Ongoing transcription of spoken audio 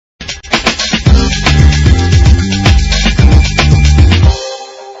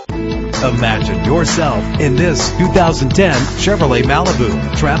Imagine yourself in this 2010 Chevrolet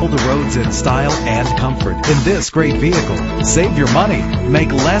Malibu. Travel the roads in style and comfort in this great vehicle. Save your money.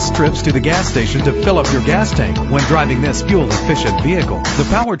 Make less trips to the gas station to fill up your gas tank when driving this fuel-efficient vehicle. The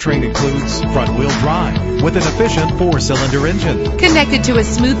powertrain includes front-wheel drive with an efficient 4-cylinder engine. Connected to a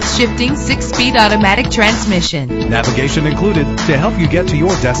smooth shifting 6-speed automatic transmission. Navigation included to help you get to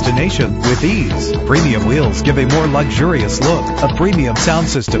your destination with ease. Premium wheels give a more luxurious look. A premium sound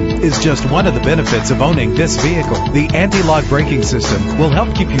system is just one of the benefits of owning this vehicle. The anti-lock braking system will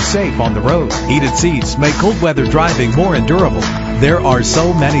help keep you safe on the road. Heated seats make cold weather driving more endurable. There are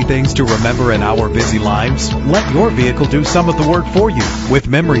so many things to remember in our busy lives. Let your vehicle do some of the work for you with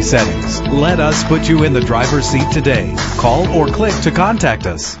memory settings. Let us put you in the driver's seat today. Call or click to contact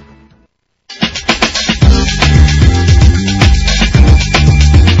us.